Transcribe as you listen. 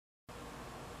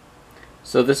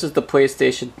So this is the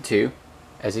PlayStation 2.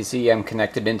 As you see, I'm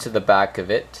connected into the back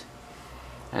of it,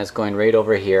 and it's going right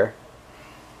over here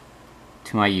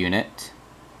to my unit.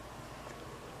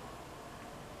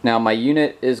 Now my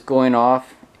unit is going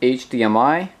off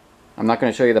HDMI. I'm not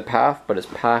going to show you the path, but it's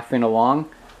pathing along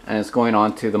and it's going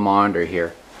on to the monitor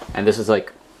here. And this is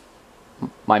like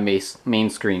my main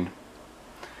screen.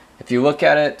 If you look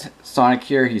at it, Sonic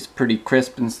here, he's pretty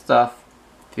crisp and stuff.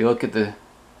 If you look at the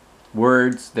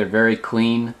words, they're very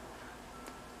clean.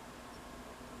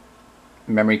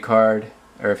 Memory card,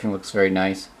 everything looks very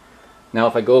nice. Now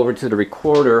if I go over to the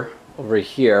recorder over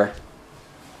here,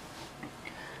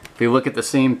 if you look at the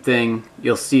same thing,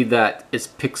 you'll see that it's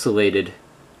pixelated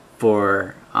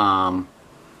for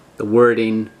the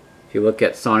wording. If you look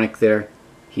at Sonic there,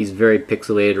 he's very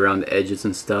pixelated around the edges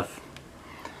and stuff.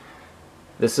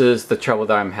 This is the trouble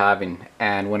that I'm having,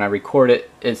 and when I record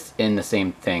it, it's in the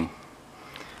same thing.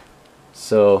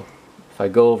 So if I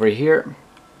go over here,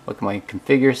 look at my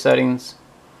configure settings.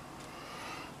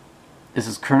 This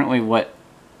is currently what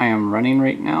I am running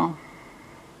right now.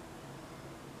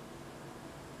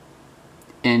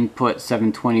 Input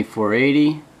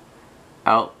 720/480,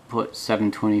 output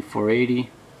 720/480.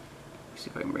 See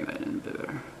if I can bring that in a bit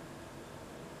better.